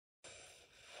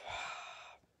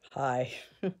Hi.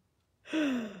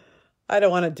 I don't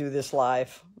want to do this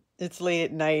live. It's late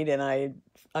at night and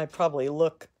I probably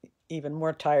look even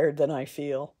more tired than I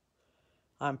feel.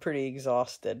 I'm pretty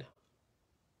exhausted,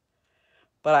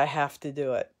 but I have to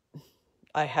do it.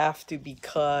 I have to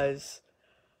because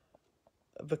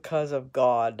of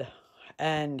God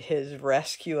and his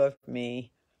rescue of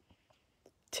me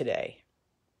today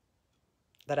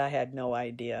that I had no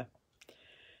idea.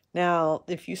 Now,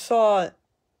 if you saw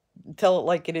Tell It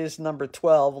Like It Is number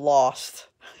 12, Lost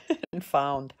and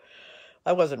Found,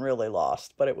 I wasn't really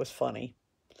lost, but it was funny.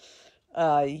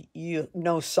 You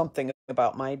know something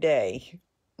about my day.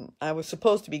 I was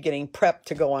supposed to be getting prepped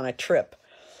to go on a trip,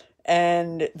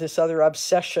 and this other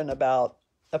obsession about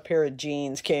a pair of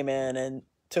jeans came in and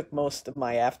took most of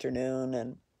my afternoon,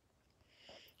 and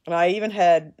I even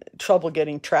had trouble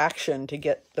getting traction to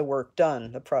get the work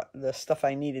done, the stuff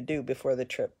I need to do before the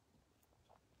trip.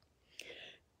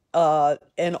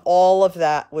 And all of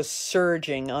that was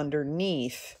surging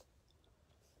underneath.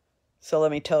 So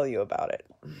let me tell you about it.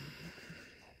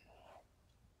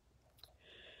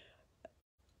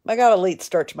 I got a late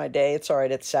start to my day. It's all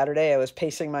right. It's Saturday. I was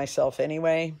pacing myself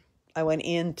anyway. I went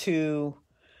into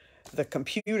the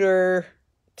computer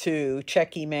to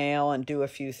check email and do a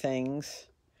few things,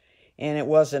 and it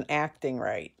wasn't acting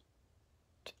right.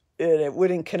 It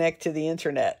wouldn't connect to the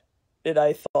internet. And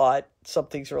I thought,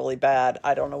 something's really bad.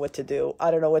 I don't know what to do. I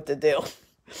don't know what to do.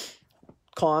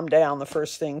 Calm down. The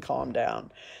first thing, calm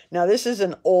down. Now, this is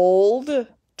an old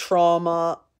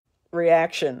trauma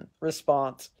reaction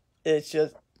response. It's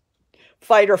just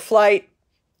fight or flight,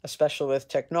 especially with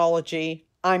technology.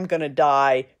 I'm going to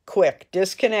die. Quick.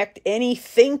 Disconnect any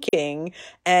thinking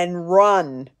and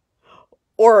run.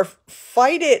 Or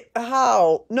fight it.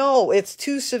 How? No, it's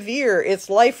too severe. It's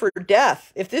life or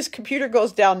death. If this computer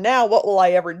goes down now, what will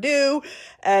I ever do?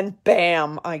 And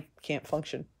bam, I can't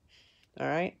function. All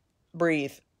right?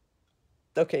 Breathe.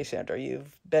 Okay, Sandra,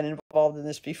 you've been involved in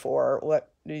this before.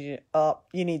 What do you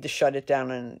need to shut it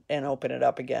down and open it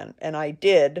up again. And I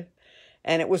did,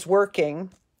 and it was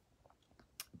working,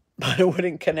 but it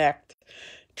wouldn't connect.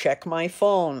 Check my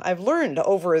phone. I've learned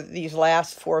over these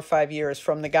last 4 or 5 years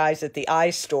from the guys at the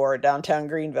iStore downtown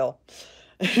Greenville.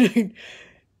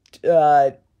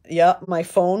 Yeah, my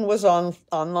phone was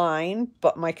online,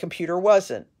 but my computer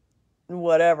wasn't.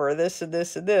 Whatever, this and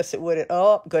this and this. It wouldn't,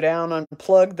 go down,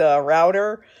 unplug the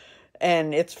router,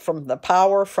 and it's from the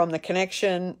power, from the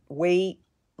connection, wait,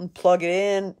 plug it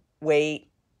in, wait,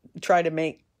 try to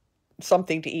make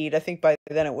something to eat. I think by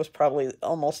then it was probably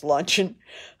almost lunch, and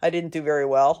I didn't do very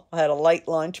well. I had a light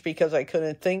lunch because I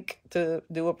couldn't think to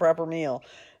do a proper meal.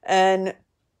 And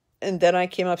then I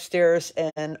came upstairs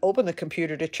and opened the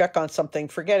computer to check on something,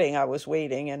 forgetting I was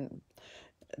waiting, and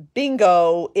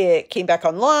bingo, it came back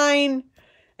online.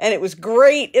 And it was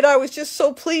great. And I was just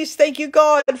so pleased. Thank you,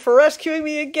 God, for rescuing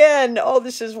me again. Oh,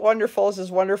 this is wonderful. This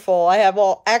is wonderful. I have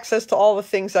all access to all the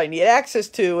things I need access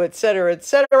to, etc.,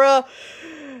 etc.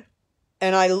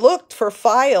 And I looked for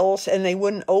files and they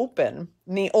wouldn't open.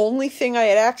 And the only thing I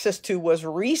had access to was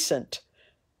recent.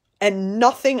 And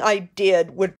nothing I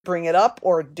did would bring it up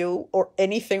or do or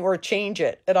anything or change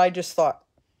it. And I just thought,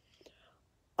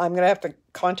 I'm going to have to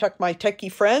contact my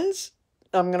techie friends.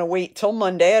 I'm going to wait till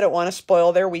Monday. I don't want to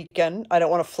spoil their weekend. I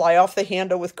don't want to fly off the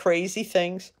handle with crazy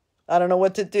things. I don't know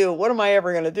what to do. What am I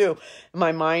ever going to do? And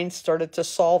my mind started to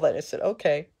solve it. I said,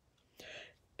 okay.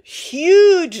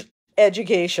 Huge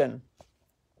education.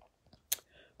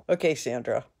 Okay,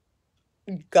 Sandra.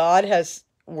 God has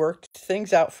worked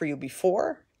things out for you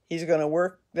before. He's going to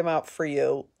work them out for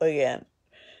you again.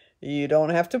 You don't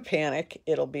have to panic.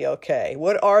 It'll be okay.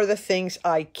 What are the things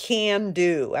I can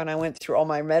do? And I went through all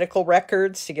my medical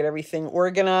records to get everything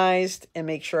organized and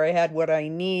make sure I had what I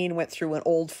need. Went through an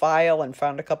old file and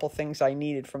found a couple things I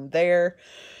needed from there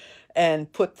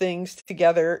and put things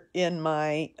together in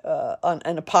my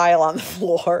in a pile on the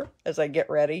floor as I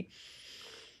get ready.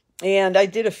 And I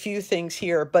did a few things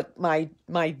here, but my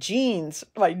jeans,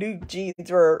 my new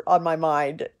jeans were on my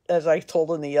mind, as I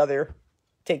told in the other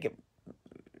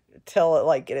Tell It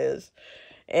Like It Is.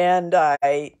 And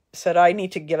I said, I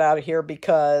need to get out of here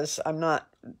because I'm not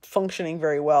functioning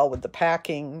very well with the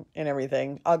packing and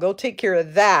everything. I'll go take care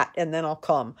of that and then I'll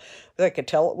come. But I could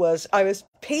tell I was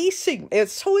pacing.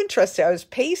 It's so interesting. I was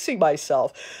pacing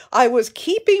myself. I was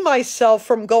keeping myself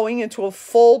from going into a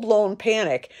full-blown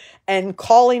panic and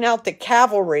calling out the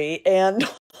cavalry and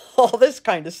all this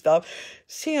kind of stuff.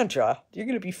 Sandra, you're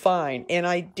going to be fine. And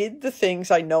I did the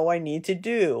things I know I need to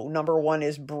do. Number one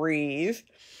is breathe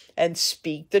and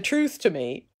speak the truth to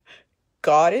me.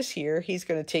 God is here. He's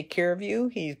going to take care of you.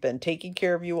 He's been taking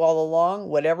care of you all along,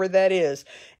 whatever that is.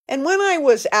 And when I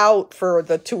was out for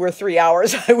the 2 or 3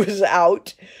 hours I was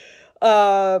out,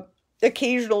 uh,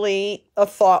 occasionally a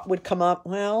thought would come up.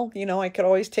 Well, I could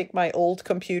always take my old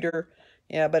computer.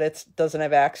 Yeah, but it doesn't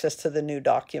have access to the new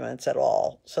documents at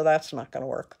all. So that's not going to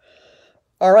work.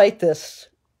 All right,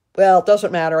 well, it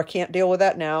doesn't matter. I can't deal with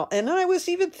that now. And I was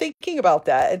even thinking about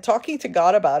that and talking to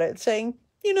God about it and saying,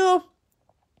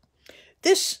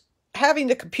 this having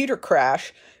the computer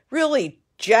crash really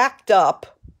jacked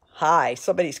up. Hi,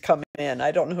 somebody's come in.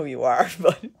 I don't know who you are,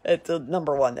 but it's the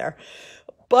number one there.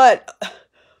 But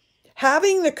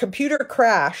having the computer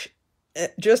crash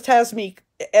just has me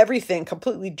everything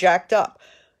completely jacked up.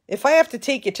 If I have to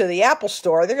take it to the Apple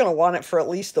store, they're going to want it for at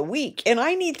least a week. And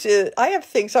I have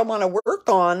things I want to work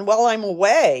on while I'm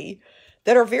away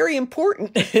that are very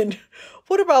important. And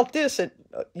what about this? And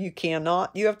you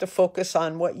cannot. You have to focus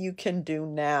on what you can do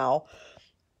now.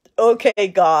 Okay,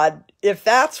 God, if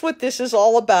that's what this is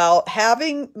all about,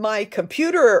 having my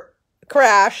computer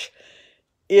crash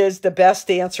is the best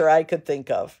answer I could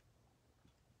think of.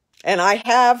 And I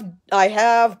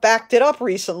have backed it up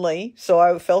recently, so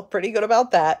I felt pretty good about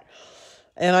that.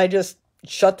 And I just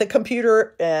shut the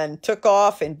computer and took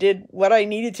off and did what I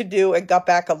needed to do and got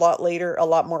back a lot later, a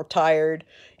lot more tired,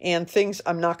 and things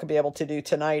I'm not going to be able to do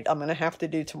tonight, I'm going to have to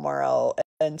do tomorrow,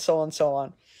 and so on and so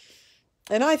on.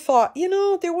 And I thought,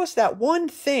 there was that one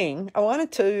thing I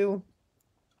wanted to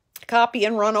copy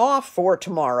and run off for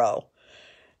tomorrow.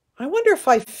 I wonder if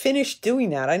I finished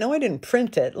doing that. I know I didn't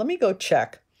print it. Let me go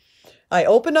check. I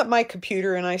opened up my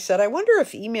computer and I said, I wonder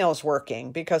if email's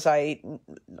working, because I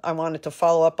wanted to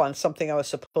follow up on something I was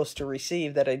supposed to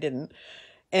receive that I didn't.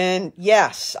 And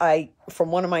yes,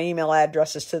 from one of my email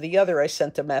addresses to the other, I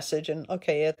sent a message and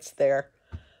okay, it's there.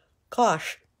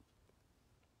 Gosh,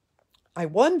 I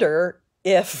wonder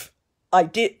if I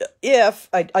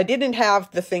didn't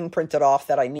have the thing printed off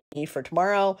that I need for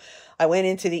tomorrow. I went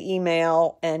into the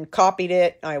email and copied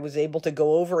it. I was able to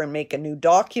go over and make a new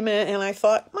document. And I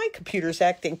thought, my computer's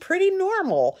acting pretty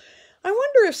normal. I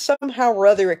wonder if somehow or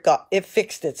other it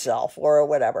fixed itself or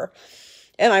whatever.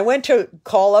 And I went to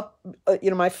call up,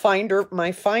 my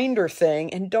Finder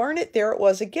thing, and darn it, there it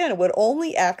was again. It would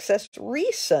only access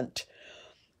recent.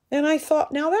 And I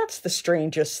thought, now that's the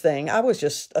strangest thing. I was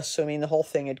just assuming the whole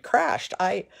thing had crashed.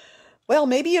 Well,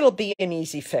 maybe it'll be an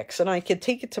easy fix, and I could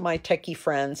take it to my techie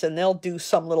friends, and they'll do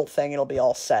some little thing. It'll be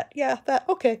all set. Yeah,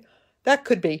 okay, that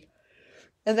could be.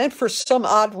 And then for some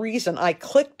odd reason, I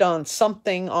clicked on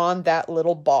something on that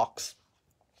little box.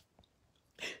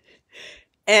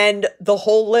 And the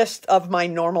whole list of my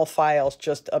normal files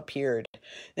just appeared.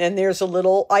 And there's a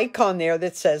little icon there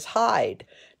that says hide.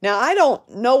 Now, I don't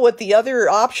know what the other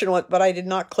option was, but I did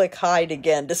not click hide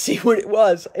again to see what it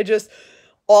was. It just,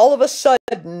 all of a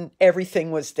sudden, everything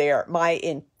was there. My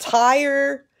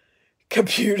entire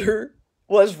computer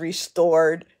was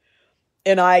restored,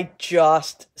 and I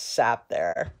just sat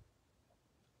there.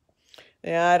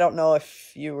 Yeah, I don't know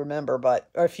if you remember,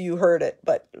 or if you heard it,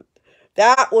 but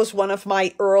that was one of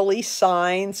my early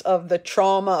signs of the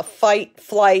trauma, fight,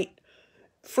 flight,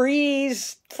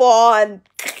 freeze, thaw, and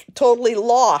totally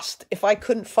lost. If I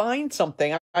couldn't find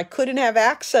something, I couldn't have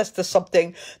access to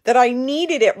something that I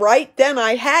needed it right then.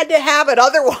 I had to have it.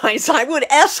 Otherwise, I would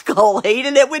escalate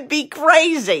and it would be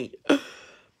crazy.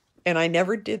 And I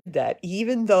never did that,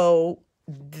 even though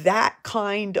that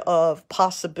kind of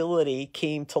possibility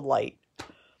came to light.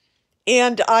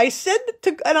 And I said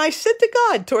to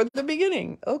God toward the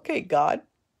beginning, okay, God,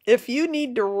 if you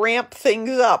need to ramp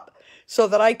things up so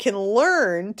that I can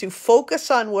learn to focus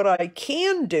on what I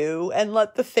can do and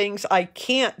let the things I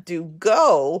can't do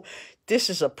go, this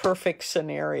is a perfect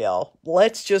scenario.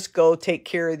 Let's just go take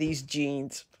care of these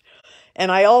jeans.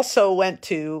 And I also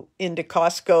went into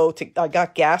Costco. I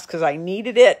got gas because I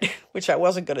needed it, which I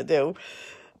wasn't going to do.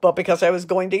 But because I was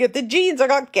going to get the jeans, I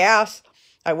got gas.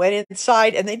 I went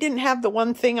inside and they didn't have the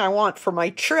one thing I want for my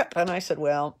trip. And I said,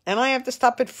 well, and I have to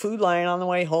stop at Food Lion on the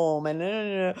way home.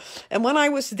 And when I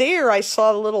was there, I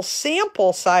saw the little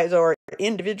sample size or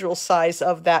individual size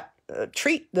of that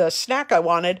treat, the snack I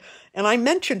wanted. And I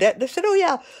mentioned it. They said, oh,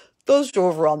 yeah, those are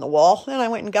over on the wall. And I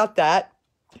went and got that.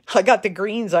 I got the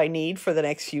greens I need for the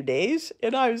next few days.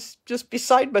 And I was just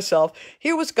beside myself.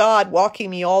 Here was God walking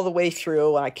me all the way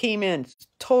through. And I came in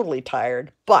totally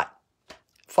tired, but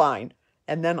fine.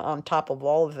 And then on top of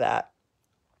all of that,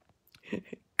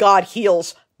 God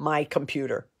heals my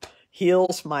computer,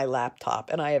 heals my laptop,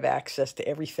 and I have access to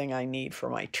everything I need for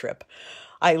my trip.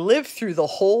 I lived through the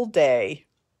whole day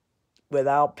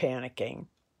without panicking.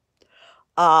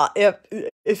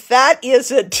 If that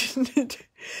isn't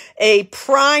a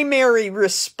primary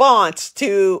response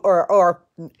to, or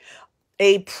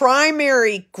a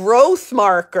primary growth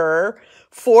marker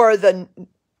for the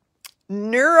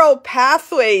neural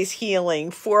pathways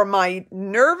healing, for my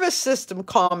nervous system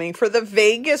calming, for the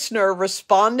vagus nerve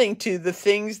responding to the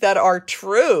things that are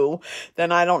true,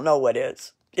 then I don't know what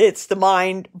is. It's the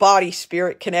mind, body,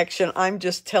 spirit connection. I'm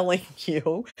just telling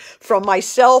you from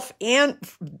myself, and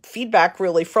feedback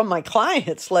really from my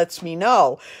clients lets me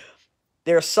know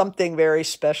there's something very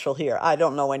special here. I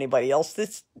don't know anybody else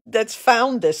that's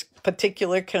found this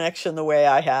particular connection the way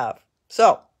I have.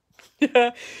 So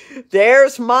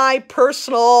there's my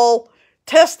personal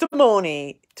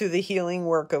testimony to the healing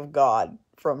work of God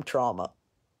from trauma.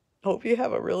 Hope you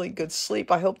have a really good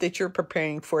sleep. I hope that you're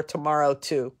preparing for tomorrow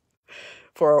too,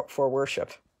 for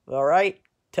worship. All right?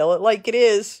 Tell it like it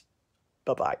is.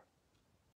 Bye-bye.